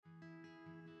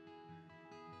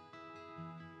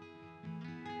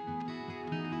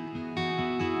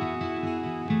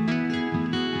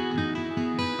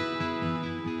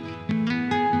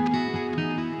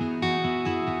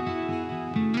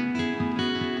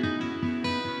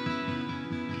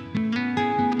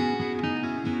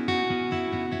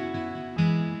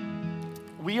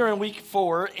we are in week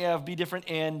 4 of Be Different,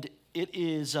 and it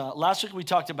is, last week we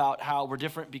talked about how we're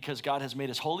different because God has made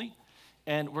us holy,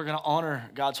 and we're going to honor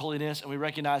God's holiness, and we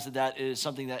recognize that that is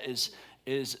something that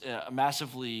is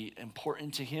massively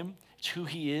important to Him. It's who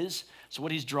He is, it's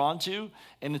what He's drawn to,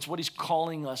 and it's what He's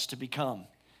calling us to become.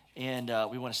 And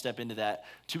we want to step into that.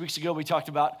 2 weeks ago, we talked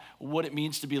about what it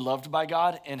means to be loved by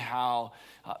God and how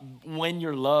when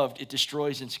you're loved, it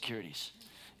destroys insecurities.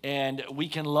 And we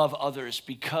can love others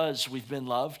because we've been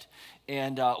loved.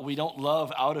 And we don't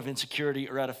love out of insecurity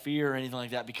or out of fear or anything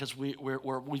like that because we've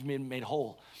been made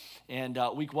whole. And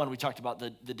week 1, we talked about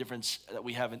the difference that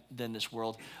we have in this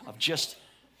world of just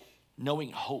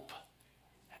knowing hope.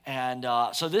 And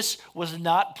so this was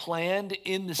not planned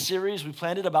in the series. We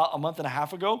planned it about a month and a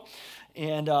half ago.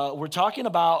 And we're talking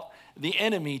about the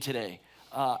enemy today.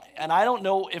 And I don't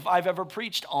know if I've ever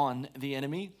preached on the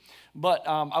enemy, but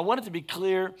I wanted to be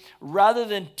clear, rather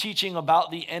than teaching about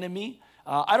the enemy,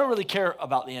 I don't really care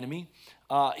about the enemy.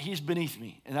 He's beneath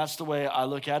me, and that's the way I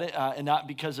look at it, and not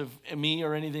because of me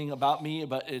or anything about me,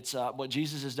 but it's what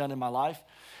Jesus has done in my life.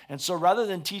 And so rather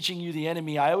than teaching you the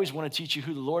enemy, I always want to teach you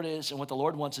who the Lord is and what the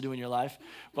Lord wants to do in your life.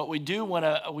 But we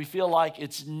feel like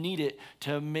it's needed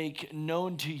to make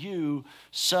known to you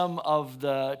some of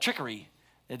the trickery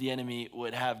that the enemy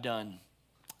would have done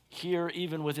here,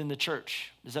 even within the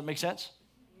church. Does that make sense?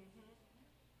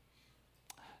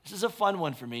 This is a fun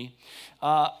one for me,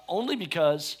 only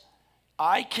because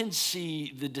I can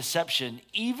see the deception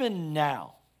even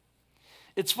now.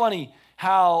 It's funny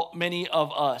how many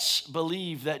of us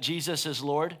believe that Jesus is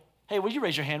Lord. Hey, would you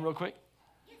raise your hand real quick?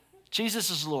 Jesus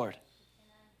is Lord,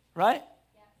 right?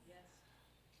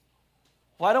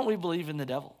 Why don't we believe in the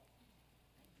devil?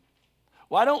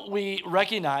 Why don't we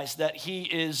recognize that he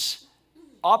is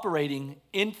operating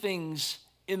in things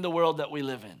in the world that we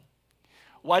live in?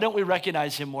 Why don't we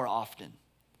recognize him more often?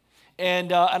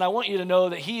 And I want you to know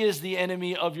that he is the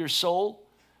enemy of your soul.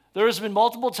 There has been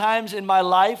multiple times in my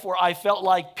life where I felt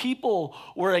like people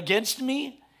were against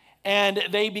me and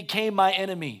they became my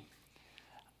enemy.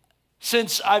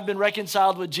 Since I've been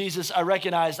reconciled with Jesus, I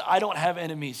recognized I don't have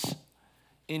enemies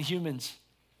in humans.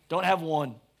 Don't have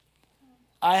one.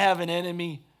 I have an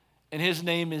enemy, and his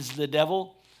name is the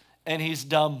devil, and he's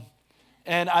dumb.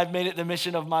 And I've made it the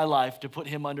mission of my life to put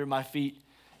him under my feet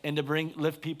and to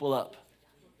lift people up.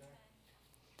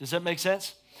 Does that make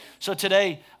sense? So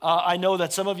today, I know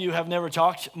that some of you have never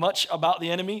talked much about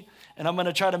the enemy, and I'm going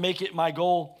to try to make it my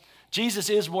goal. Jesus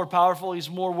is more powerful. He's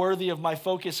more worthy of my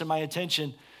focus and my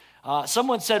attention.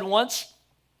 Someone said once,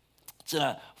 it's in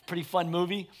a pretty fun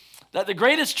movie, that the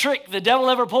greatest trick the devil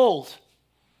ever pulled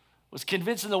was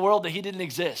convincing the world that he didn't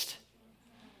exist.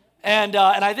 And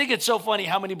I think it's so funny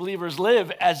how many believers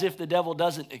live as if the devil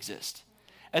doesn't exist,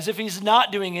 as if he's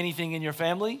not doing anything in your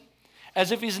family,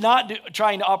 as if he's not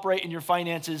trying to operate in your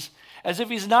finances, as if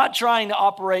he's not trying to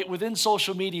operate within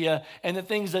social media and the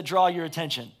things that draw your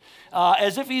attention,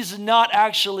 as if he's not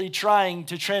actually trying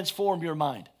to transform your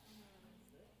mind.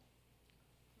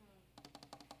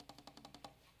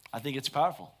 I think it's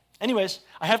powerful. Anyways,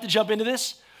 I have to jump into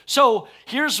this. So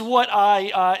here's what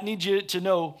I need you to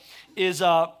know is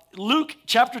Luke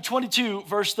chapter 22,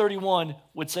 verse 31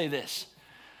 would say this.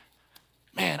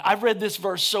 Man, I've read this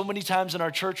verse so many times in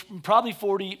our church, probably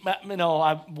 40,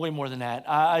 no, way more than that.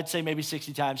 I'd say maybe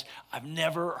 60 times. I've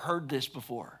never heard this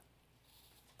before.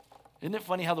 Isn't it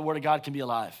funny how the word of God can be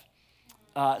alive?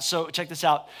 So check this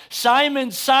out.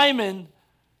 Simon, Simon,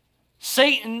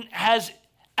 Satan has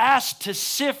asked to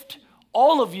sift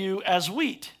all of you as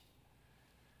wheat.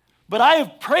 But I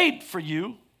have prayed for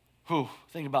you,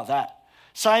 think about that,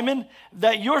 Simon,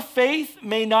 that your faith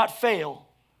may not fail.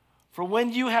 For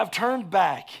when you have turned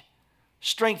back,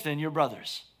 strengthen your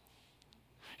brothers.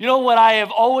 You know what I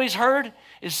have always heard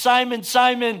is, Simon,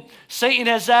 Simon, Satan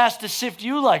has asked to sift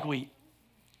you like wheat.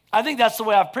 I think that's the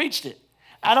way I've preached it.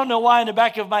 I don't know why in the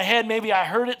back of my head, maybe I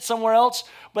heard it somewhere else,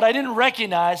 but I didn't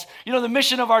recognize, the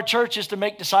mission of our church is to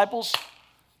make disciples.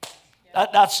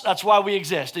 That's why we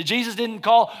exist. Jesus didn't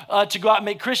call to go out and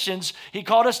make Christians. He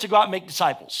called us to go out and make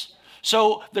disciples.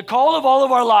 So the call of all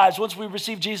of our lives, once we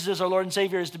receive Jesus as our Lord and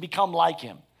Savior, is to become like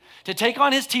him, to take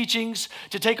on his teachings,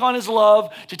 to take on his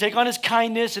love, to take on his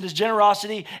kindness and his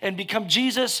generosity, and become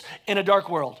Jesus in a dark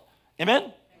world. Amen?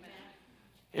 Amen.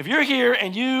 If you're here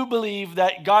and you believe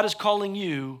that God is calling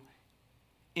you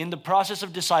in the process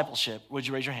of discipleship, would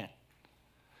you raise your hand?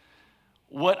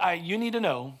 What you need to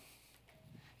know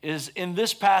is in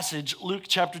this passage, Luke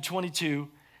chapter 22,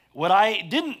 what I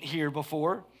didn't hear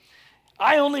before,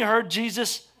 I only heard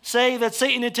Jesus say that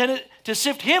Satan intended to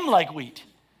sift him like wheat.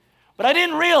 But I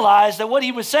didn't realize that what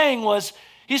he was saying was,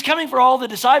 he's coming for all the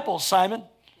disciples, Simon.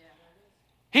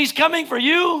 He's coming for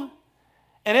you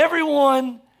and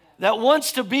everyone that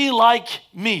wants to be like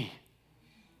me.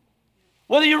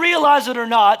 Whether you realize it or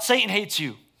not, Satan hates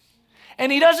you.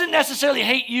 And he doesn't necessarily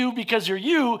hate you because you're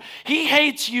you. He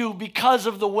hates you because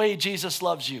of the way Jesus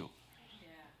loves you.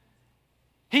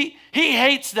 He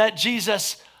hates that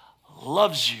Jesus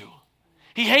loves you.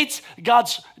 He hates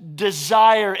God's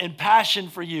desire and passion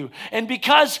for you. And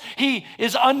because he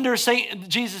is under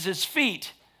Jesus'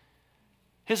 feet,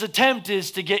 his attempt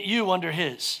is to get you under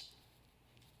his.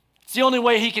 It's the only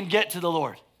way he can get to the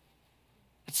Lord.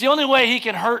 It's the only way he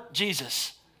can hurt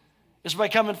Jesus is by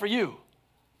coming for you.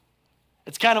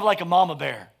 It's kind of like a mama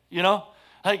bear, you know?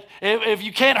 Like if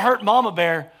you can't hurt mama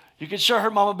bear, you can sure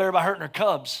hurt mama bear by hurting her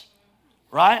cubs,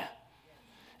 right?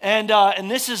 And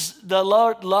this is the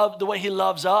love, the way he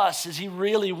loves us is he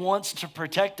really wants to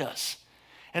protect us.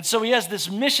 And so he has this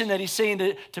mission that he's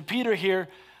saying to Peter here,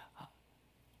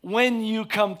 when you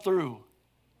come through,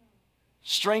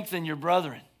 strengthen your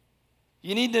brethren.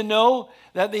 You need to know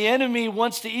that the enemy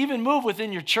wants to even move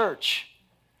within your church.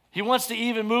 He wants to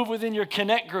even move within your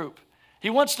connect group. He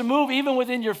wants to move even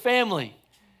within your family.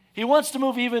 He wants to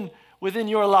move even within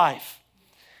your life.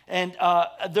 And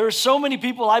there are so many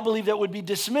people, I believe, that would be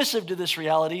dismissive to this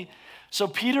reality. So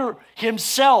Peter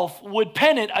himself would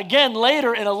pen it again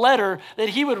later in a letter that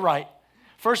he would write.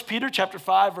 1 Peter chapter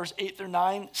 5, verse 8 through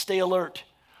 9, stay alert.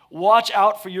 Watch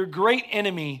out for your great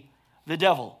enemy, the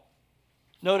devil.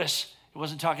 Notice, it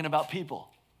wasn't talking about people.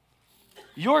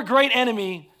 Your great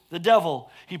enemy, the devil,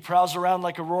 he prowls around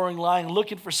like a roaring lion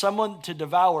looking for someone to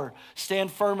devour. Stand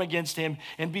firm against him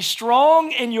and be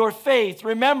strong in your faith.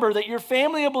 Remember that your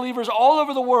family of believers all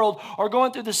over the world are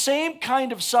going through the same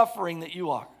kind of suffering that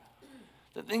you are.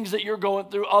 The things that you're going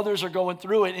through, others are going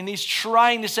through it. And he's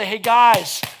trying to say, hey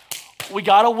guys, we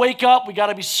got to wake up. We got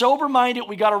to be sober-minded.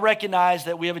 We got to recognize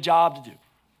that we have a job to do.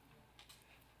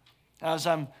 As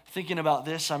I'm thinking about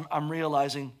this, I'm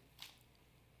realizing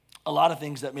a lot of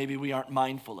things that maybe we aren't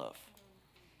mindful of.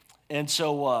 And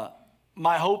so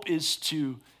my hope is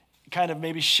to kind of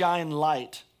maybe shine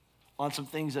light on some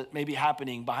things that may be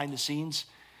happening behind the scenes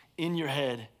in your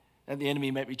head that the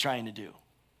enemy might be trying to do.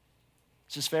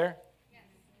 Is this fair? Yes.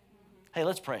 Hey,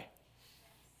 let's pray.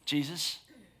 Jesus,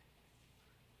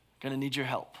 going to need your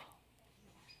help.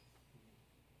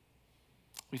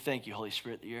 We thank you, Holy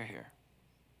Spirit, that you're here.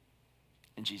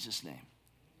 In Jesus' name,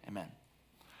 amen.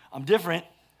 I'm different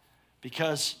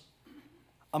because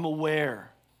I'm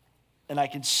aware and I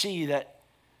can see that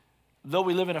though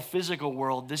we live in a physical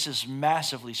world, this is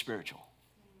massively spiritual.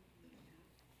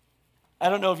 I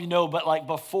don't know if you know, but like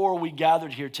before we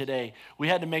gathered here today, we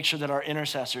had to make sure that our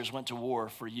intercessors went to war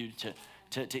for you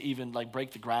to even like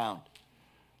break the ground.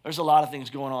 There's a lot of things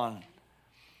going on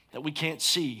that we can't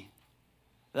see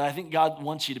that I think God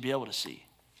wants you to be able to see.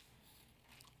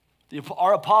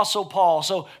 Our apostle Paul.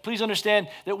 So please understand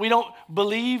that we don't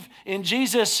believe in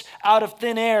Jesus out of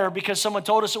thin air because someone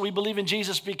told us that we believe in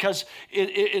Jesus because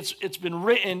it's been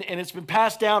written and it's been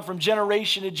passed down from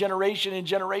generation to generation and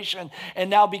generation. And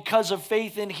now because of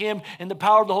faith in him and the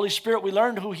power of the Holy Spirit, we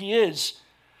learned who he is.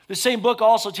 The same book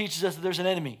also teaches us that there's an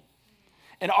enemy.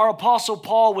 And our apostle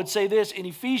Paul would say this in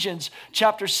Ephesians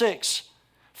chapter 6.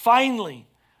 Finally,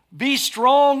 be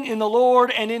strong in the Lord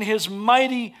and in his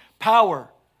mighty power.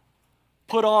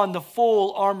 Put on the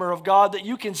full armor of God that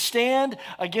you can stand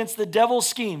against the devil's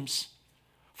schemes.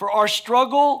 For our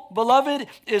struggle, beloved,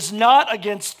 is not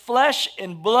against flesh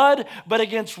and blood, but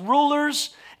against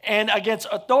rulers and against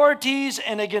authorities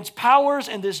and against powers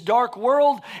in this dark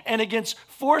world and against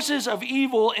forces of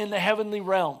evil in the heavenly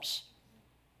realms.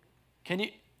 Can you?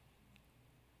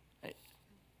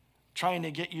 Trying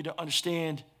to get you to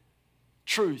understand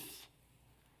truth.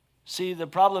 See, the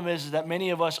problem is that many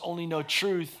of us only know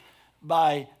truth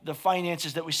by the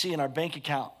finances that we see in our bank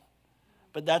account.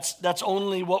 But that's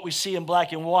only what we see in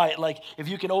black and white. Like if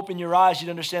you can open your eyes, you'd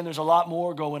understand there's a lot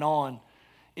more going on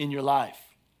in your life.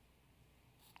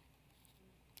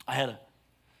 It's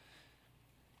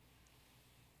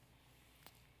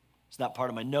not part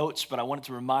of my notes, but I wanted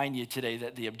to remind you today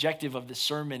that the objective of this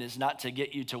sermon is not to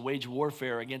get you to wage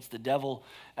warfare against the devil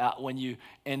when you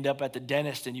end up at the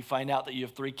dentist and you find out that you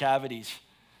have 3 cavities.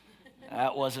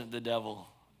 That wasn't the devil.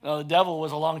 No, the devil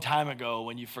was a long time ago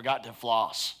when you forgot to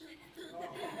floss.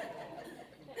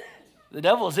 The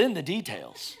devil is in the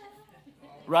details,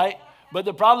 right? But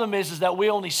the problem is that we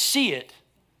only see it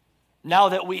now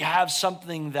that we have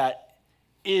something that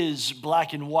is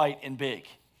black and white and big.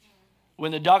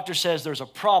 When the doctor says there's a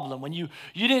problem, when you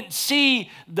didn't see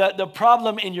the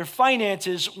problem in your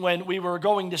finances when we were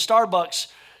going to Starbucks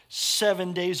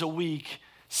 7 days a week,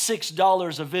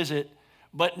 $6 a visit,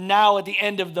 but now at the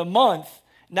end of the month,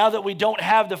 now that we don't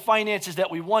have the finances that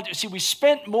we want. See, we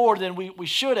spent more than we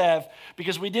should have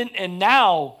because we didn't, and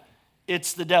now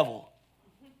it's the devil.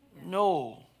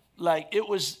 No. Like it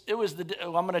was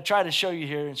I'm going to try to show you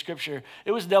here in Scripture.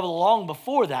 It was the devil long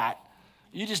before that.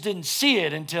 You just didn't see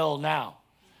it until now.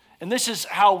 And this is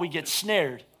how we get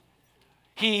snared.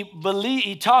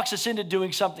 He talks us into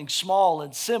doing something small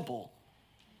and simple.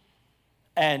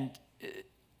 And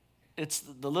it's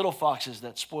the little foxes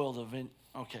that spoil the vineyard.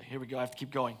 Okay, here we go. I have to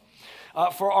keep going.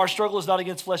 For our struggle is not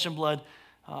against flesh and blood,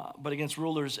 but against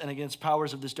rulers and against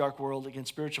powers of this dark world, against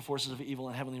spiritual forces of evil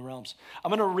in heavenly realms. I'm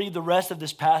going to read the rest of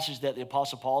this passage that the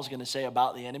Apostle Paul is going to say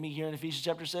about the enemy here in Ephesians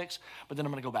chapter 6, but then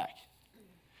I'm going to go back.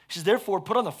 He says, therefore,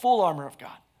 put on the full armor of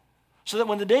God, so that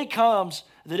when the day comes,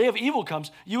 the day of evil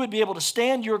comes, you would be able to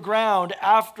stand your ground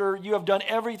after you have done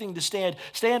everything to stand.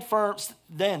 Stand firm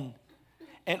then,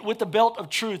 and with the belt of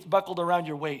truth buckled around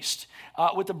your waist,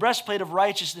 with the breastplate of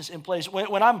righteousness in place.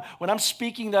 When I'm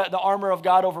speaking the armor of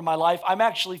God over my life, I'm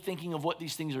actually thinking of what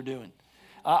these things are doing.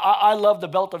 I love the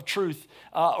belt of truth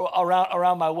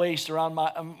around my waist, around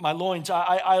my loins.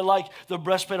 I like the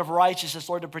breastplate of righteousness,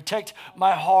 Lord, to protect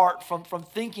my heart from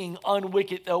thinking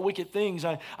wicked things.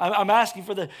 I'm asking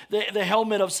for the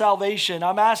helmet of salvation.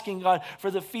 I'm asking, God, for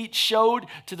the feet showed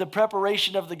to the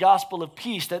preparation of the gospel of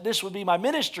peace, that this would be my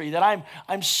ministry, that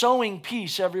I'm sowing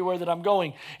peace everywhere that I'm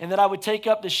going, and that I would take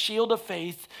up the shield of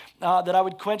faith, that I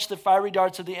would quench the fiery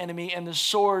darts of the enemy, and the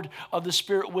sword of the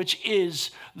Spirit, which is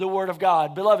the word of God.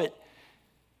 Beloved,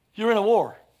 you're in a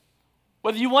war.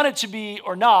 Whether you want it to be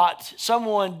or not,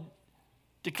 someone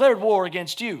declared war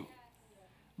against you.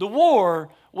 The war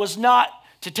was not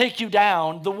to take you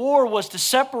down. The war was to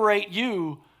separate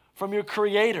you from your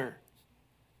Creator.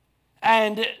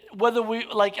 And whether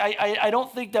I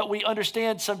don't think that we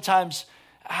understand sometimes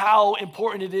how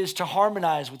important it is to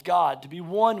harmonize with God, to be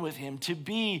one with Him, to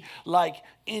be like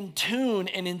in tune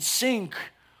and in sync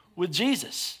with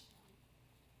Jesus.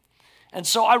 And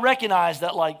so I recognize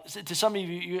that, like, to some of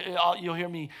you'll hear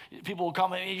me, people will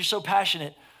comment, you're so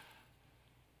passionate.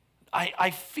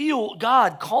 I feel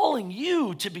God calling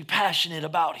you to be passionate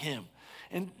about Him.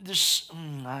 And this,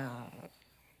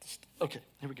 okay,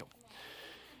 here we go.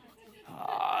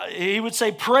 He would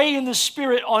say, pray in the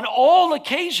Spirit on all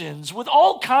occasions with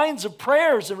all kinds of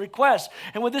prayers and requests.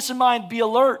 And with this in mind, be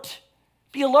alert.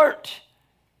 Be alert.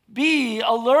 Be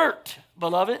alert,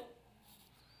 beloved.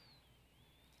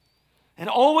 And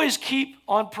always keep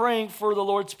on praying for the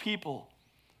Lord's people.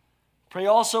 Pray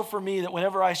also for me that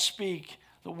whenever I speak,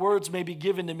 the words may be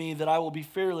given to me, that I will be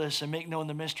fearless and make known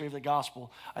the mystery of the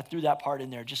gospel. I threw that part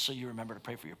in there just so you remember to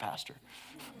pray for your pastor.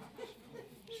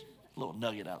 A little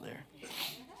nugget out there.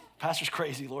 Pastor's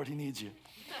crazy, Lord, he needs you.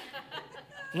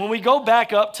 When we go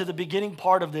back up to the beginning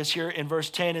part of this here in verse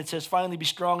 10, it says, finally be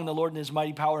strong in the Lord and His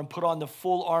mighty power, and put on the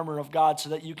full armor of God so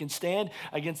that you can stand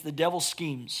against the devil's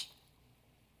schemes.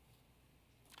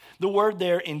 The word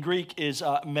there in Greek is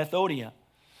methodia.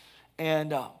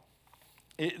 And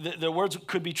the words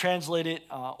could be translated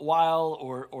wile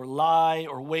or lie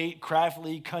or wait,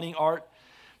 craftily, cunning art.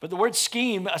 But the word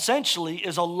scheme essentially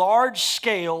is a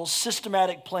large-scale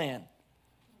systematic plan.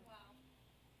 Wow.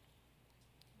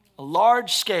 A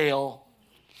large-scale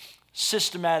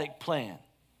systematic plan.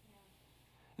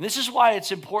 And this is why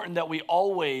it's important that we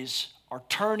always are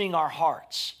turning our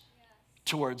hearts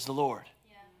towards the Lord.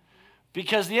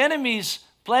 Because the enemy's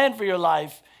plan for your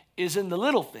life is in the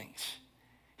little things.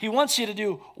 He wants you to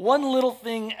do one little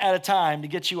thing at a time to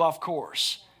get you off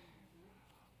course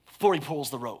before he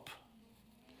pulls the rope.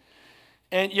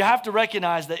 And you have to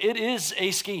recognize that it is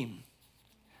a scheme.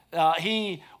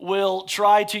 He will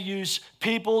try to use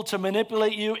people to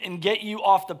manipulate you and get you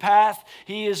off the path.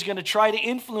 He is going to try to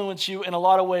influence you in a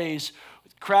lot of ways,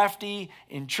 crafty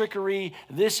and trickery.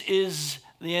 This is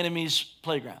the enemy's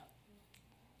playground.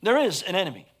 There is an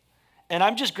enemy. And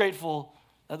I'm just grateful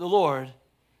that the Lord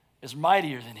is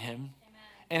mightier than him. Amen.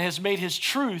 And has made His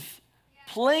truth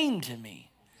plain to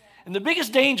me. And the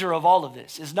biggest danger of all of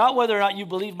this is not whether or not you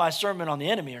believe my sermon on the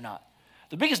enemy or not.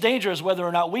 The biggest danger is whether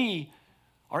or not we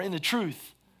are in the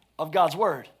truth of God's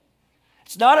word.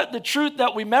 It's not the truth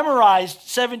that we memorized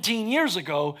 17 years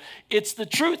ago. It's the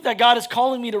truth that God is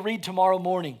calling me to read tomorrow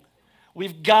morning.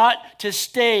 We've got to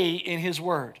stay in His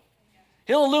word.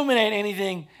 He'll illuminate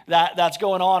anything that's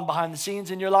going on behind the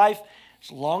scenes in your life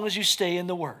as long as you stay in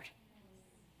the word.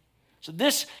 So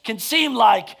this can seem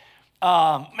like,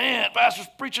 man, pastor's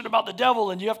preaching about the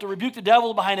devil and you have to rebuke the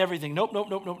devil behind everything. Nope.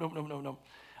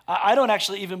 I don't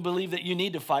actually even believe that you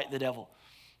need to fight the devil.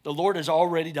 The Lord has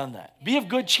already done that. Be of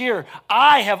good cheer.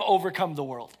 I have overcome the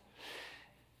world.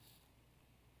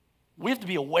 We have to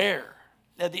be aware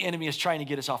that the enemy is trying to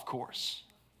get us off course.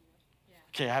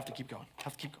 Okay, I have to keep going.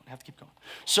 Have to keep going.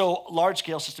 So,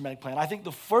 large-scale systematic plan. I think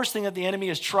the first thing that the enemy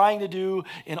is trying to do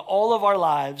in all of our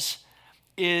lives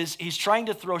is he's trying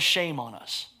to throw shame on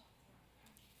us.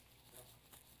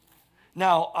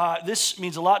 Now, this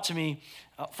means a lot to me.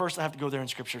 First, I have to go there in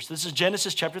Scripture. So this is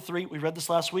Genesis chapter 3. We read this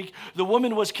last week. The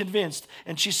woman was convinced,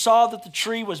 and she saw that the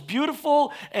tree was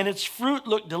beautiful, and its fruit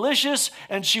looked delicious,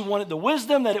 and she wanted the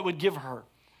wisdom that it would give her.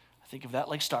 I think of that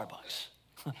like Starbucks.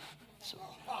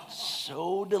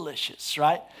 So delicious,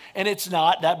 right? And it's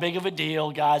not that big of a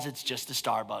deal, guys. It's just a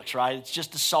Starbucks, right? It's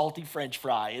just a salty French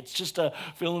fry. It's just a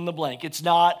fill in the blank. It's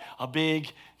not a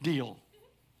big deal.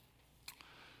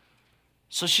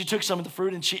 So she took some of the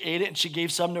fruit and she ate it, and she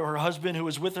gave some to her husband who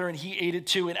was with her, and he ate it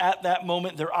too. And at that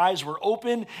moment, their eyes were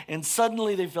open, and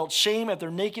suddenly they felt shame at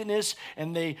their nakedness,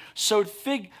 and they sewed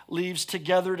fig leaves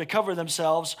together to cover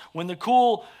themselves. When the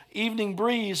cool evening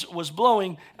breeze was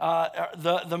blowing,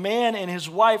 the man and his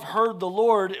wife heard the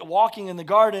Lord walking in the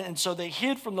garden, and so they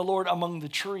hid from the Lord among the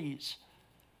trees.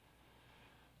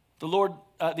 The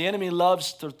enemy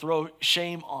loves to throw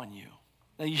shame on you.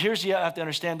 Now, here's what you have to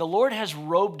understand. The Lord has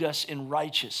robed us in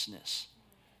righteousness,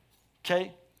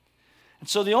 okay? And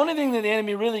so the only thing that the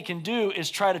enemy really can do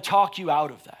is try to talk you out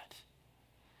of that.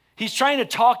 He's trying to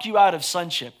talk you out of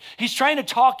sonship. He's trying to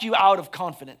talk you out of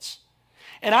confidence.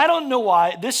 And I don't know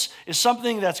why. This is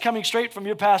something that's coming straight from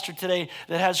your pastor today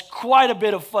that has quite a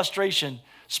bit of frustration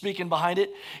speaking behind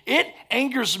it. It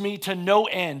angers me to no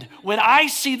end when I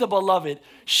see the beloved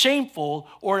shameful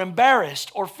or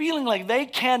embarrassed or feeling like they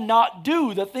cannot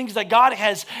do the things that God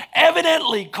has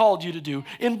evidently called you to do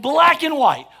in black and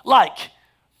white. Like,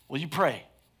 will you pray?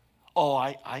 Oh,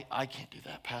 I can't do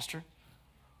that, Pastor.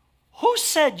 Who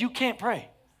said you can't pray?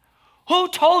 Who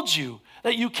told you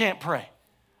that you can't pray?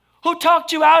 Who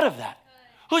talked you out of that?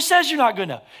 Who says you're not good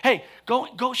enough? Hey,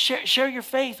 go share your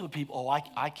faith with people. Oh,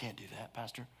 I can't do that,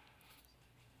 Pastor.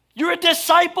 You're a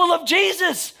disciple of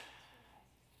Jesus.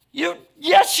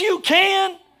 Yes, you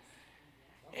can.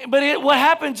 But what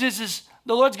happens is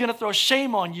the Lord's going to throw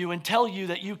shame on you and tell you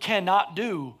that you cannot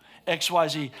do X, Y,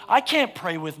 Z. I can't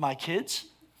pray with my kids.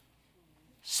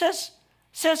 Says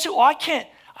who? I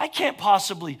can't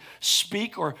possibly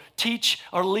speak or teach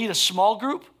or lead a small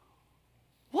group.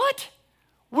 What?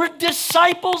 We're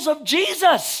disciples of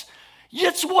Jesus.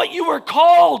 It's what you were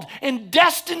called and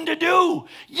destined to do.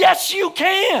 Yes, you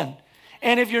can.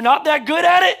 And if you're not that good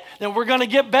at it, then we're going to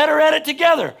get better at it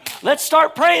together. Let's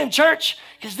start praying, church,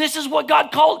 because this is what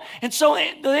God called. And so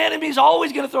the enemy's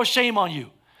always going to throw shame on you.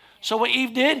 So what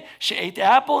Eve did, she ate the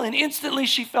apple, and instantly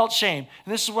she felt shame.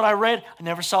 And this is what I read. I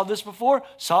never saw this before.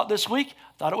 Saw it this week.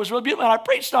 Thought it was really beautiful. And I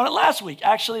preached on it last week.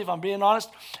 Actually, if I'm being honest,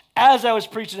 as I was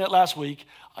preaching it last week,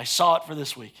 I saw it for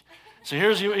this week. So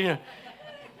here's you.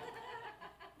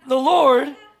 The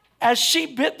Lord, as she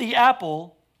bit the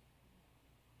apple,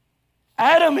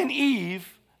 Adam and Eve,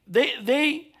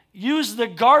 they used the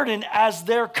garden as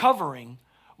their covering,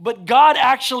 but God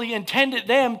actually intended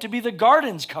them to be the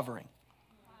garden's covering.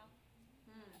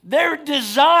 Their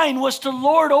design was to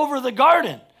lord over the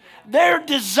garden. Their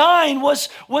design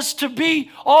was to be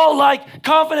all like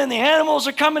confident. The animals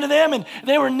are coming to them, and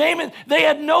they were naming. They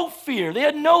had no fear. They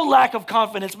had no lack of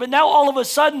confidence. But now all of a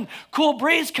sudden, cool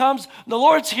breeze comes. The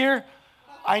Lord's here.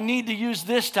 I need to use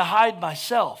this to hide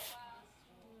myself.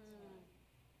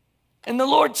 And the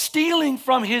Lord stealing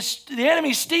from the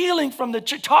enemy stealing from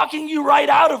talking you right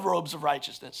out of robes of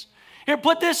righteousness. Here,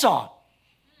 put this on.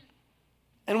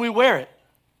 And we wear it.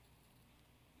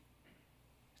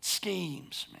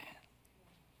 Schemes, man.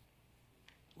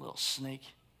 Little snake.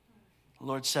 The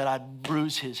Lord said, I'd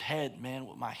bruise his head, man,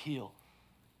 with my heel.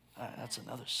 That's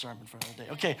another sermon for another day.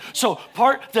 Okay, so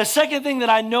the second thing that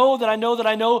I know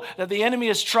that the enemy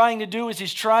is trying to do is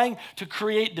he's trying to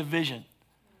create division.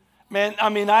 Man, I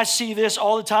mean, I see this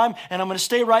all the time, and I'm going to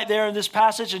stay right there in this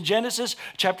passage in Genesis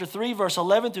chapter 3, verse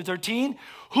 11 through 13.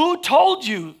 Who told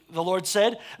you, the Lord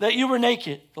said, that you were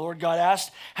naked? The Lord God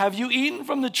asked, have you eaten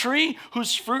from the tree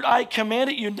whose fruit I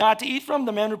commanded you not to eat from?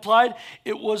 The man replied,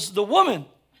 it was the woman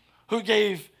who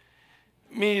gave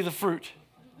me the fruit,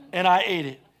 and I ate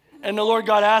it. And the Lord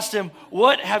God asked him,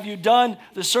 what have you done?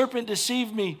 The serpent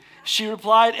deceived me. She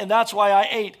replied, and that's why I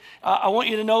ate. I want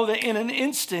you to know that in an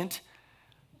instant,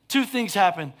 two things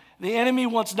happen. The enemy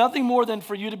wants nothing more than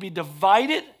for you to be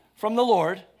divided from the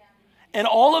Lord. And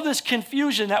all of this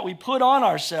confusion that we put on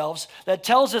ourselves that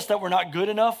tells us that we're not good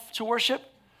enough to worship.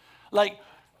 Like,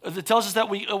 it tells us that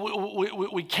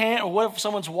we can't, or what if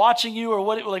someone's watching you, or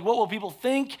what will people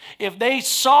think if they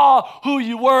saw who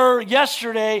you were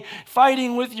yesterday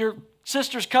fighting with your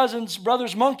sister's cousin's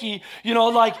brother's monkey,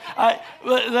 then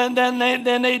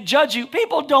they judge you.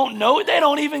 People don't know. They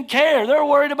don't even care. They're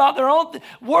worried about their own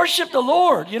worship the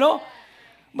Lord,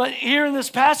 But here in this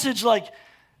passage, the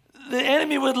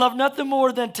enemy would love nothing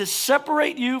more than to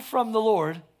separate you from the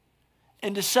Lord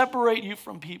and to separate you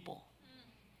from people.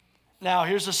 Now,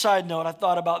 here's a side note. I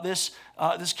thought about this.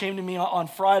 This came to me on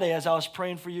Friday as I was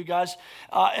praying for you guys.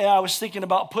 And I was thinking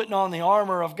about putting on the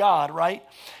armor of God, right?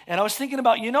 And I was thinking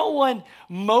about, when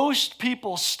most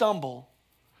people stumble,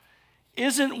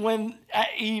 isn't when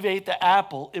Eve ate the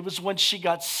apple. It was when she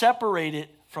got separated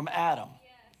from Adam.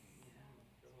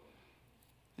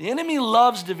 The enemy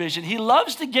loves division. He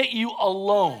loves to get you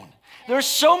alone. There's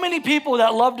so many people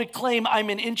that love to claim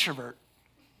I'm an introvert.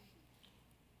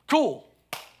 Cool.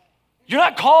 You're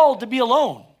not called to be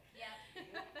alone.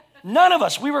 None of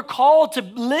us. We were called to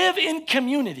live in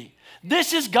community.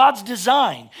 This is God's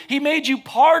design. He made you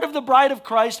part of the bride of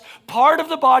Christ, part of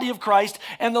the body of Christ,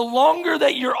 and the longer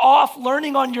that you're off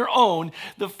learning on your own,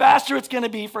 the faster it's going to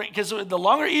be because the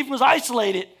longer Eve was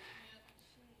isolated,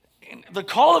 the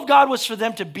call of God was for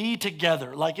them to be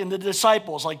together, like in the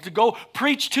disciples, like to go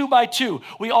preach 2 by 2.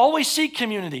 We always seek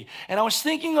community. And I was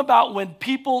thinking about when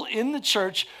people in the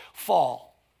church fall.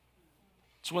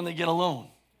 It's when they get alone.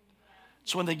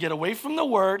 It's when they get away from the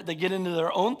word, they get into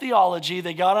their own theology,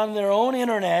 they got on their own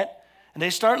internet, and they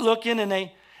start looking, and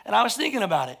I was thinking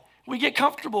about it. We get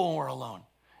comfortable when we're alone.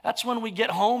 That's when we get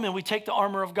home and we take the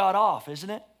armor of God off, isn't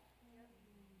it?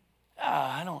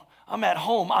 I'm at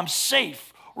home. I'm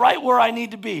safe, right where I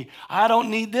need to be. I don't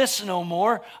need this no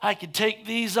more. I can take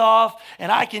these off,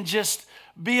 and I can just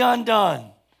be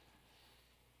undone.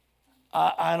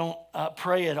 I don't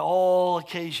pray at all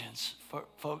occasions,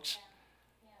 folks,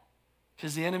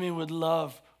 because the enemy would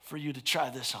love for you to try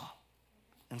this on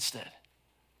instead.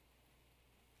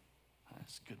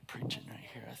 That's good preaching right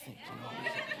here, I think.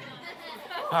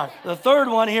 All right, the third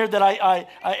one here that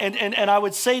I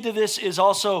would say to this is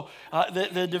also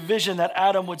the division that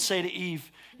Adam would say to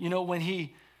Eve. When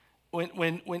he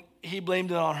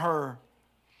blamed it on her,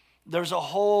 there's a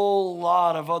whole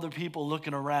lot of other people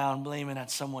looking around blaming at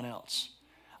someone else.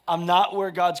 I'm not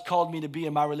where God's called me to be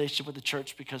in my relationship with the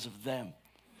church because of them.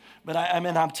 But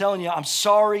I'm telling you, I'm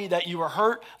sorry that you were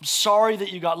hurt. I'm sorry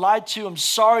that you got lied to. I'm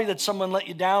sorry that someone let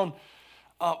you down.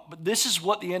 But this is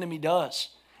what the enemy does.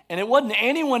 And it wasn't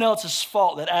anyone else's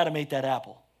fault that Adam ate that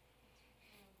apple.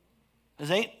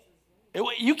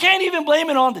 You can't even blame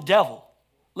it on the devil.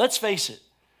 Let's face it.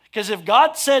 Because if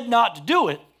God said not to do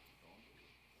it,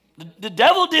 the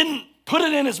devil didn't put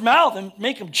it in his mouth and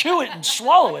make him chew it and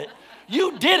swallow it.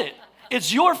 You did it.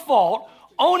 It's your fault.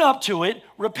 Own up to it.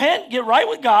 Repent. Get right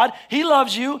with God. He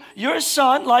loves you. You're his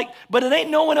son. But it ain't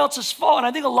no one else's fault. And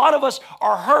I think a lot of us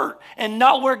are hurt and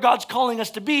not where God's calling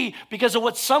us to be because of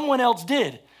what someone else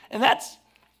did. And I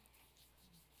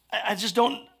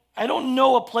don't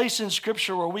know a place in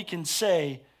Scripture where we can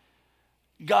say,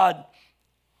 God,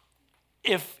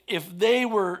 if they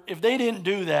didn't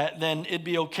do that, then it'd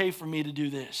be okay for me to do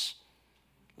this.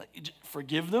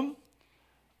 Forgive them.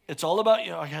 It's all about,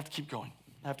 I have to keep going.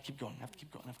 I have to keep going.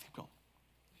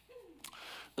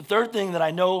 The third thing that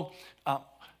I know,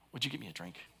 would you give me a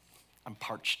drink? I'm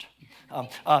parched.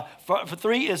 For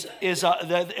three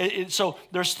so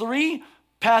there's 3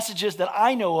 passages that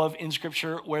I know of in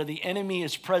Scripture where the enemy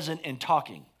is present and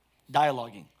talking,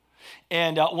 dialoguing.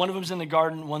 And one of them's in the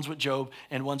garden, one's with Job,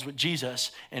 and one's with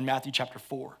Jesus in Matthew chapter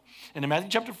 4. And in Matthew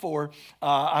chapter 4,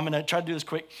 I'm going to try to do this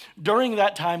quick. During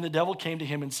that time, the devil came to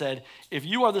him and said, if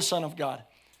you are the Son of God,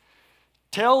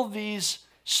 tell these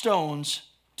stones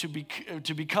to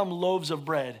become loaves of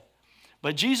bread.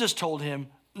 But Jesus told him,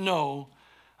 no,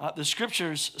 the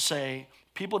Scriptures say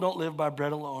people don't live by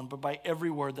bread alone, but by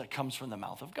every word that comes from the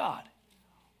mouth of God.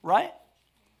 Right?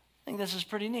 I think this is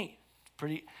pretty neat.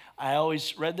 I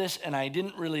always read this, and I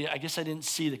guess I didn't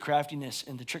see the craftiness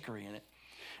and the trickery in it.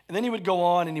 And then he would go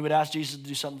on, and he would ask Jesus to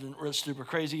do something real super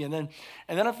crazy, and then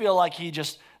I feel like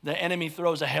the enemy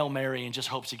throws a Hail Mary and just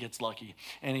hopes he gets lucky.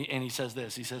 And he says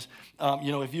this. He says,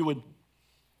 if you would.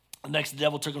 Next, the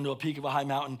devil took him to a peak of a high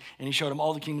mountain, and he showed him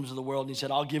all the kingdoms of the world. And he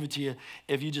said, I'll give it to you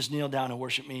if you just kneel down and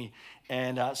worship me.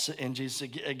 And Jesus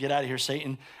said, get out of here,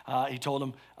 Satan. He told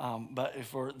him, but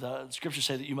for the Scriptures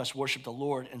say that you must worship the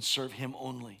Lord and serve him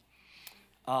only.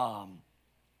 I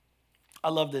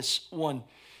love this one.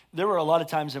 There were a lot of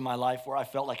times in my life where I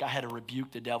felt like I had to rebuke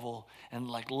the devil and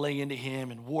lay into him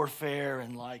in warfare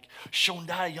and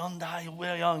shondai,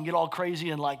 yondai, and get all crazy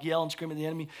and yell and scream at the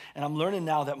enemy. And I'm learning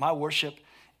now that my worship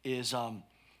is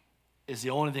the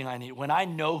only thing I need. When I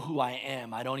know who I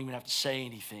am, I don't even have to say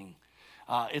anything.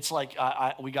 It's like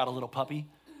we got a little puppy,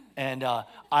 And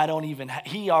I don't even,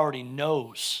 he already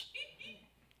knows.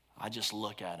 I just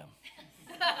look at him.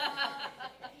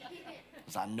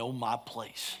 Because I know my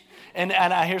place. And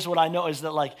here's what I know is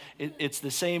that like it's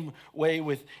the same way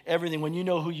with everything. When you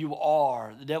know who you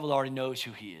are, the devil already knows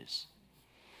who he is.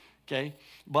 Okay?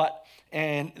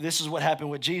 And this is what happened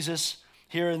with Jesus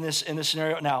here in this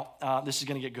scenario. Now, this is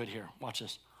going to get good here. Watch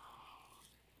this.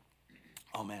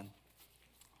 Oh, man.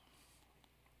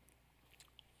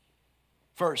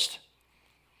 First,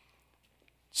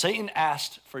 Satan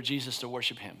asked for Jesus to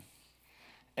worship him.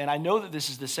 And I know that this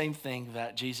is the same thing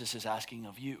that Jesus is asking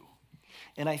of you.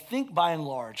 And I think by and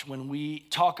large, when we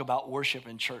talk about worship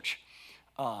in church,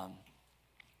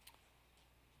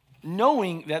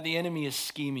 knowing that the enemy is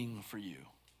scheming for you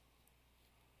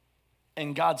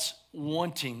and God's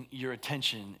wanting your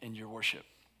attention in your worship,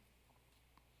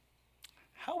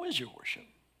 how is your worship?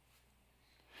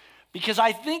 Because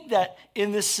I think that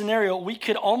in this scenario, we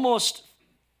could almost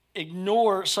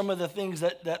ignore some of the things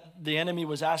that the enemy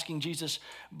was asking Jesus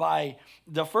by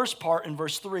the first part in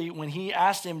verse 3 when he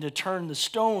asked him to turn the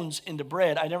stones into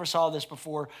bread. I never saw this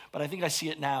before, but I think I see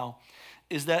it now,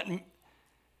 is that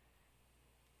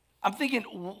I'm thinking,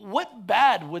 what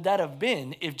bad would that have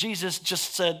been if Jesus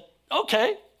just said,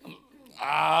 okay,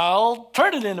 I'll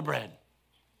turn it into bread.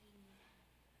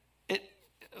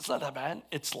 It's not that bad.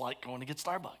 It's like going to get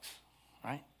Starbucks,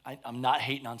 right? I'm not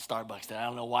hating on Starbucks today. I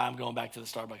don't know why I'm going back to the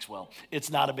Starbucks well. It's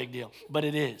not a big deal, but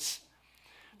it is.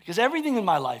 Because everything in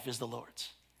my life is the Lord's.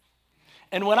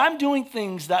 And when I'm doing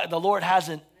things that the Lord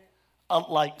hasn't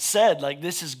said, like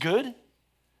this is good,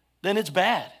 then it's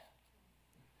bad.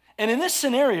 And in this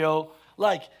scenario,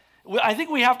 I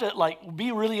think we have to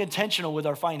be really intentional with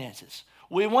our finances.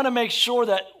 We want to make sure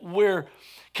that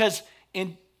because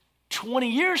in 20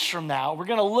 years from now, we're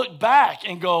going to look back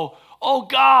and go, oh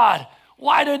God,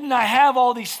 why didn't I have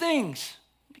all these things?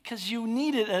 Because you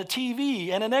needed a TV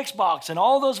and an Xbox and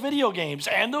all those video games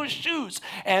and those shoes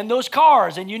and those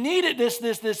cars and you needed this,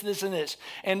 and this.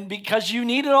 And because you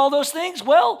needed all those things,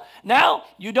 well, now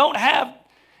you don't have.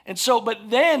 And so,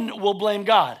 but then we'll blame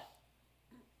God.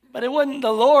 But it wasn't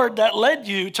the Lord that led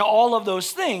you to all of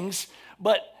those things,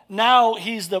 but now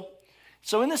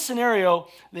so in this scenario,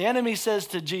 the enemy says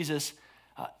to Jesus,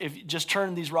 if you just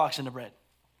turn these rocks into bread.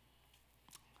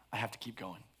 I have to keep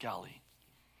going. Golly.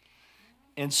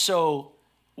 And so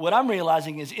what I'm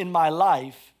realizing is in my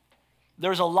life,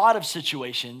 there's a lot of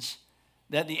situations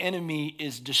that the enemy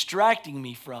is distracting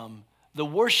me from the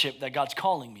worship that God's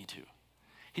calling me to.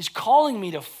 He's calling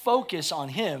me to focus on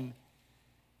him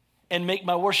and make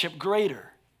my worship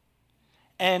greater.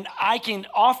 And I can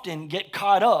often get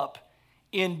caught up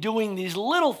in doing these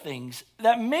little things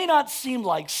that may not seem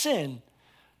like sin,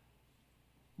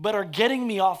 but are getting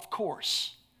me off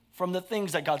course from the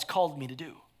things that God's called me to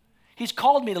do. He's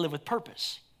called me to live with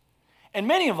purpose. And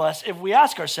many of us, if we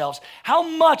ask ourselves, how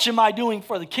much am I doing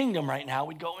for the kingdom right now?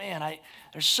 We'd go, man,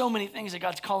 there's so many things that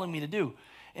God's calling me to do.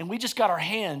 And we just got our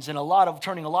hands in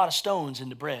turning a lot of stones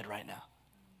into bread right now.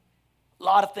 A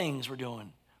lot of things we're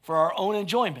doing for our own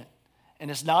enjoyment. And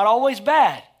it's not always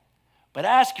bad, but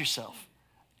ask yourself,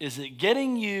 is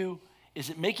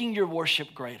it making your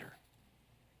worship greater?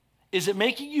 Is it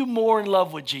making you more in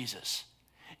love with Jesus?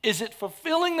 Is it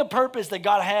fulfilling the purpose that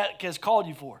God has called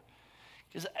you for?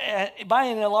 Because by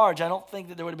and large, I don't think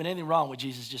that there would have been anything wrong with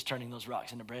Jesus just turning those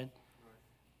rocks into bread.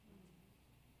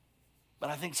 But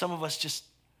I think some of us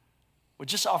we're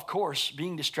just off course,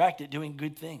 being distracted, doing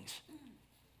good things.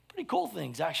 Pretty cool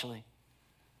things, actually.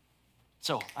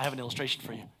 So I have an illustration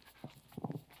for you.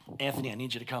 Anthony, I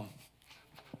need you to come.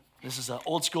 This is an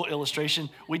old school illustration.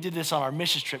 We did this on our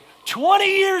missions trip 20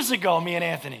 years ago, me and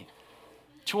Anthony.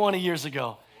 20 years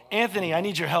ago. Anthony, I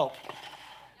need your help.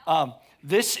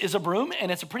 This is a broom,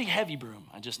 and it's a pretty heavy broom.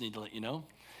 I just need to let you know.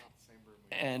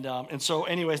 And so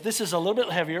anyways, this is a little bit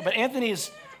heavier, but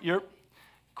you're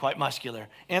quite muscular.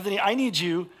 Anthony, I need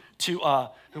you to,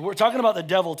 we're talking about the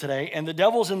devil today, and the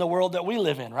devil's in the world that we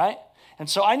live in, right? And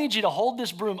so I need you to hold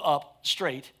this broom up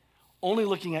straight, only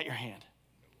looking at your hand.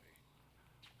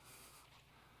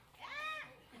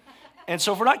 And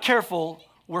so if we're not careful,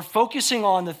 we're focusing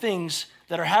on the things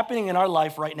that are happening in our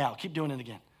life right now. Keep doing it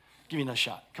again. Give me another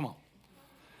shot. Come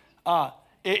on.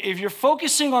 If you're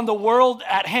focusing on the world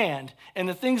at hand and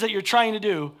the things that you're trying to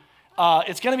do,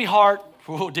 it's going to be hard.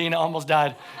 Whoa, Dina almost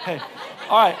died. Hey.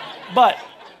 All right. But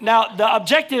now the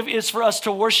objective is for us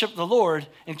to worship the Lord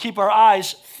and keep our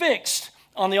eyes fixed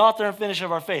on the author and finisher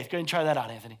of our faith. Go ahead and try that out,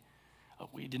 Anthony.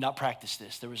 We did not practice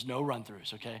this. There was no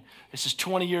run-throughs, okay? This is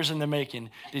 20 years in the making.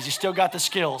 Does he still got the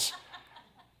skills?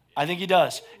 I think he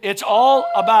does. It's all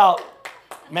about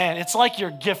Man, it's like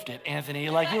you're gifted, Anthony.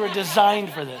 Like you were designed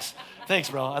for this. Thanks,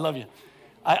 bro. I love you.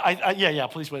 Yeah,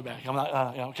 please wait back. I'm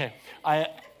not, okay. I'm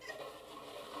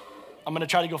going to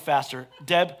try to go faster.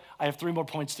 Deb, I have 3 more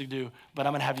points to do, but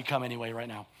I'm going to have you come anyway right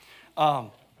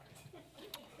now.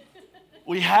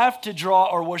 We have to draw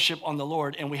our worship on the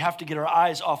Lord, and we have to get our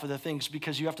eyes off of the things,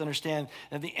 because you have to understand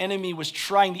that the enemy was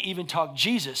trying to even talk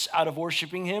Jesus out of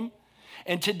worshiping him.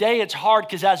 And today it's hard,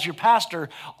 because as your pastor,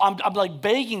 I'm like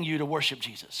begging you to worship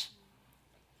Jesus.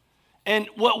 And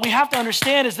what we have to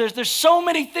understand is there's so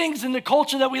many things in the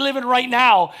culture that we live in right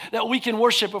now that we can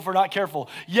worship if we're not careful.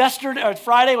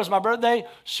 Friday was my birthday,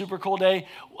 super cool day.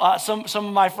 Some of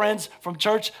my friends from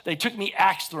church, they took me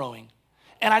axe throwing.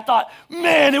 And I thought,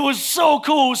 man, it was so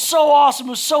cool, it was so awesome, it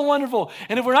was so wonderful.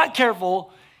 And if we're not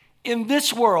careful, in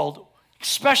this world,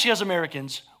 especially as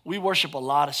Americans, we worship a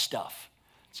lot of stuff.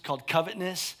 It's called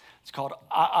covetousness. It's called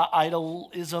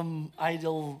idolism.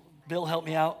 Bill, help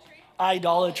me out.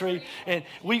 Idolatry. And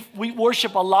we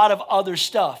worship a lot of other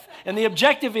stuff. And the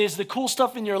objective is the cool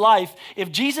stuff in your life.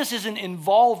 If Jesus isn't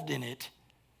involved in it,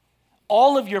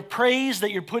 all of your praise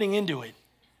that you're putting into it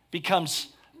becomes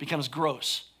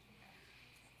gross.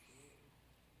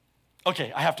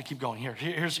 Okay, I have to keep going.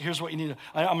 Here's what you need to.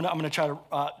 I'm gonna try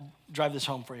to drive this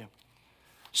home for you.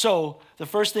 So the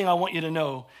first thing I want you to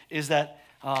know is that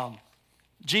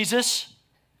Jesus,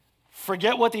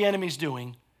 forget what the enemy's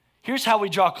doing. Here's how we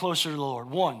draw closer to the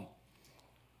Lord. 1,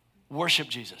 worship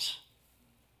Jesus.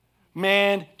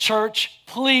 Man, church,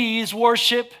 please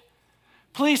worship.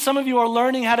 Please, some of you are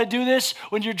learning how to do this.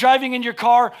 When you're driving in your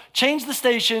car, change the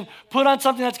station, put on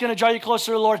something that's going to draw you closer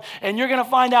to the Lord, and you're going to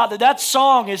find out that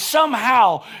song is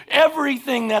somehow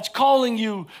everything that's calling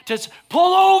you to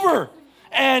pull over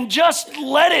and just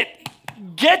let it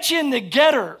get you in the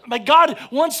getter. Like God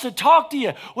wants to talk to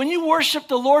you. When you worship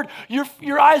the Lord,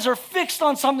 your eyes are fixed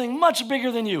on something much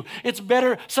bigger than you. It's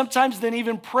better sometimes than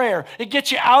even prayer. It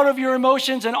gets you out of your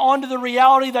emotions and onto the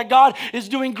reality that God is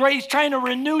doing great. He's trying to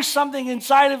renew something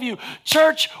inside of you.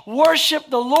 Church, worship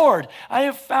the Lord. I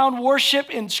have found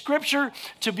worship in Scripture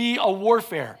to be a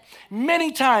warfare.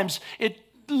 Many times it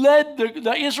led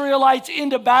the Israelites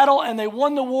into battle, and they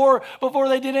won the war before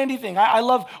they did anything. I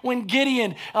love when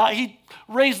Gideon, he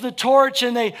raised the torch,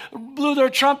 and they blew their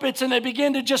trumpets, and they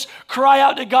began to just cry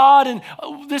out to God, and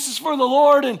this is for the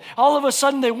Lord, and all of a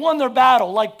sudden they won their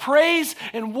battle. Like praise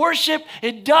and worship,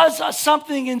 it does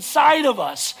something inside of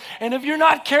us. And if you're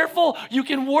not careful, you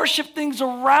can worship things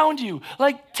around you,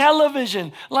 like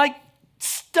television, like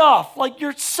stuff, like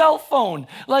your cell phone.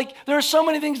 Like there are so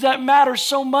many things that matter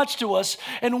so much to us,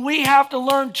 and we have to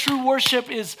learn true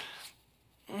worship is,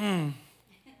 and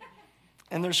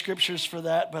there's scriptures for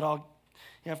that, but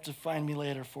you have to find me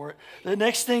later for it. The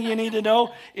next thing you need to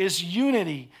know is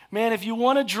unity. Man, if you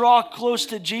want to draw close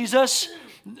to Jesus,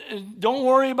 don't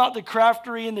worry about the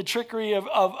craftery and the trickery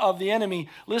of the enemy.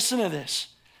 Listen to this.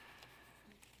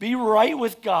 Be right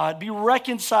with God. Be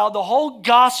reconciled. The whole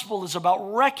gospel is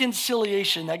about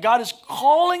reconciliation, that God is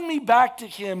calling me back to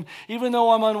him even though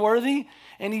I'm unworthy,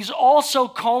 and he's also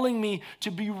calling me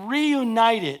to be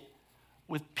reunited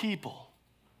with people.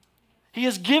 He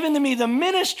has given to me the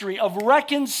ministry of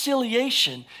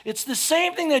reconciliation. It's the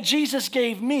same thing that Jesus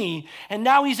gave me, and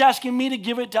now he's asking me to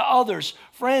give it to others.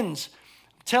 Friends,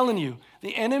 I'm telling you,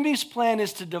 the enemy's plan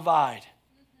is to divide.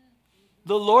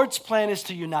 The Lord's plan is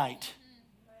to unite.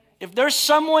 If there's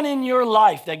someone in your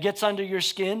life that gets under your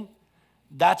skin,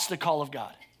 that's the call of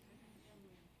God.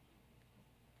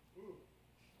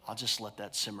 I'll just let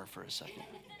that simmer for a second.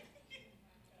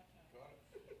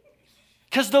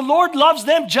 Because the Lord loves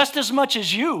them just as much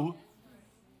as you.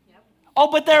 Oh,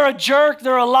 but they're a jerk,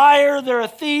 they're a liar, they're a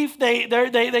thief,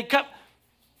 they cut.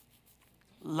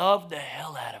 Love the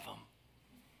hell out of them.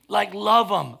 Like love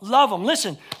them.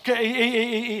 Listen,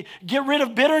 get rid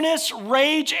of bitterness,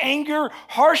 rage, anger,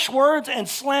 harsh words, and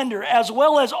slander, as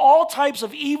well as all types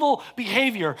of evil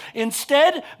behavior.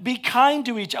 Instead, be kind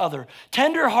to each other,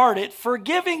 tender-hearted,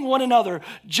 forgiving one another,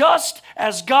 just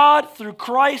as God through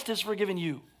Christ has forgiven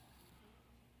you.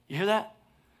 You hear that?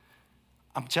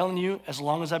 I'm telling you, as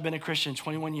long as I've been a Christian,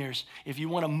 21 years, if you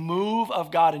want a move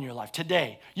of God in your life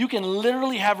today, you can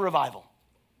literally have revival.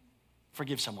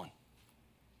 Forgive someone.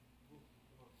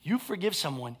 You forgive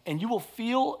someone, and you will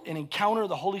feel and encounter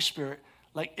the Holy Spirit.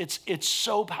 Like it's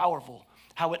so powerful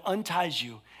how it unties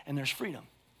you, and there's freedom.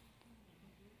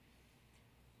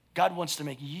 God wants to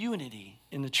make unity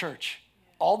in the church.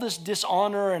 All this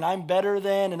dishonor, and I'm better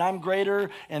than, and I'm greater,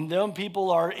 and them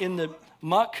people are in the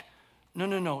muck.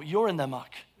 No, you're in the muck.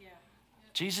 Yeah.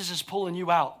 Jesus is pulling you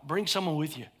out. Bring someone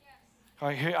with you. All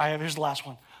right, here's the last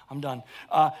one. I'm done.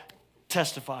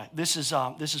 testify. This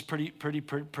is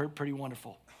pretty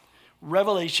wonderful.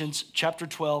 Revelations chapter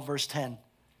 12, verse 10.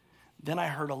 Then I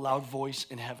heard a loud voice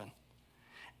in heaven,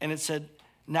 and it said,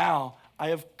 Now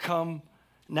have come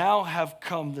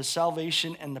the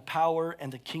salvation and the power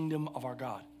and the kingdom of our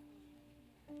God,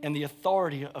 and the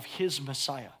authority of his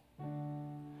Messiah.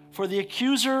 For the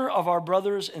accuser of our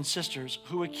brothers and sisters,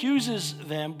 who accuses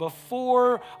them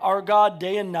before our God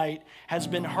day and night, has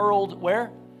been hurled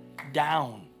where?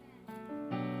 Down.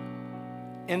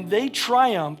 And they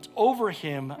triumphed over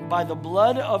him by the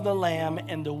blood of the Lamb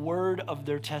and the word of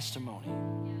their testimony.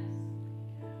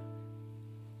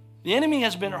 The enemy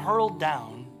has been hurled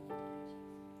down,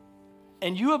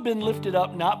 and you have been lifted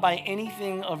up not by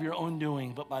anything of your own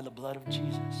doing, but by the blood of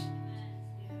Jesus.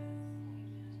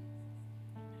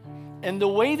 And the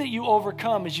way that you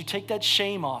overcome is you take that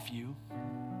shame off you.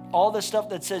 All the stuff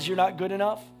that says you're not good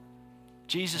enough,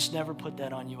 Jesus never put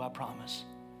that on you, I promise.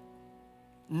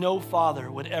 No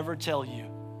father would ever tell you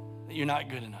that you're not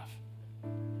good enough.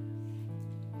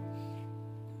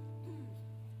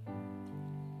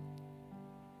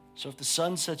 So if the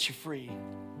Son sets you free,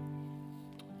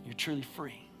 you're truly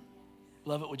free.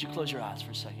 Beloved, would you close your eyes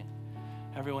for a second?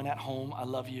 Everyone at home, I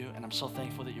love you, and I'm so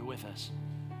thankful that you're with us.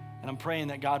 And I'm praying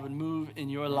that God would move in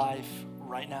your life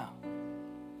right now.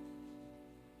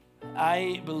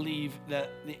 I believe that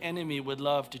the enemy would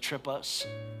love to trip us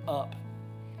up,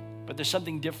 but there's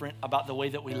something different about the way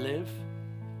that we live.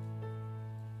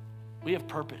 We have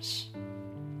purpose,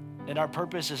 and our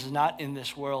purpose is not in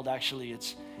this world. Actually,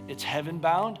 it's heaven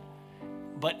bound,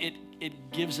 but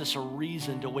it gives us a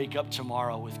reason to wake up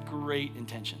tomorrow with great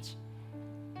intentions.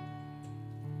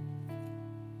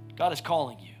 God is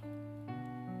calling you.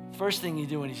 First thing he's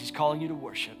doing is he's calling you to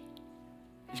worship.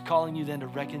 He's calling you then to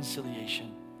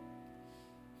reconciliation.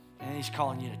 And then he's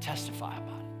calling you to testify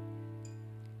about it.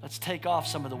 Let's take off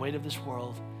some of the weight of this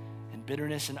world and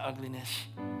bitterness and ugliness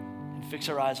and fix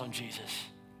our eyes on Jesus.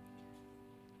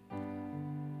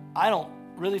 I don't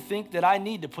really think that I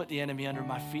need to put the enemy under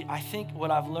my feet. I think what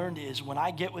I've learned is when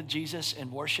I get with Jesus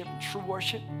and worship, true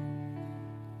worship,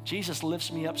 Jesus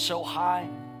lifts me up so high,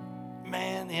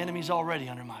 man, the enemy's already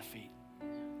under my feet.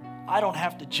 I don't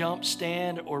have to jump,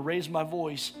 stand, or raise my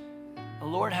voice. The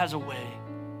Lord has a way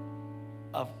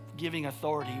of giving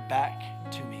authority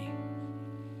back to me.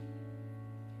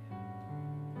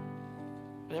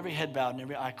 With every head bowed and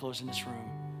every eye closed in this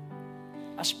room,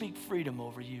 I speak freedom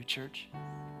over you, church.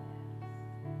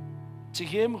 To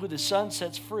him who the Son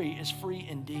sets free is free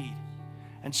indeed.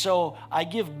 And so I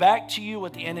give back to you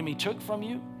what the enemy took from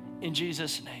you in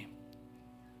Jesus' name.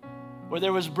 Where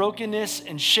there was brokenness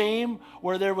and shame,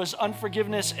 where there was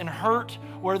unforgiveness and hurt,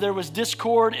 where there was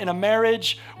discord in a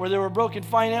marriage, where there were broken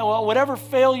finances, whatever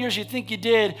failures you think you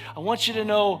did, I want you to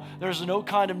know there's no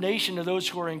condemnation to those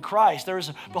who are in Christ.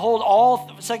 Behold, all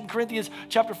 2 Corinthians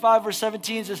chapter 5, verse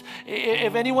 17 says,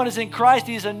 if anyone is in Christ,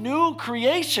 he is a new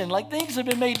creation. Like things have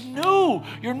been made new.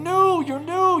 You're new, you're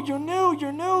new, you're new,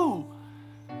 you're new.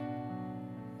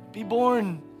 Be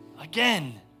born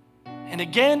again. And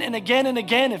again and again and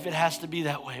again if it has to be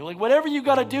that way. Like whatever you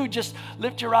got to do, just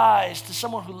lift your eyes to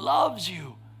someone who loves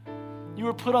you. You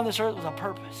were put on this earth with a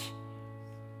purpose.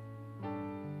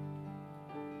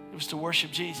 It was to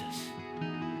worship Jesus.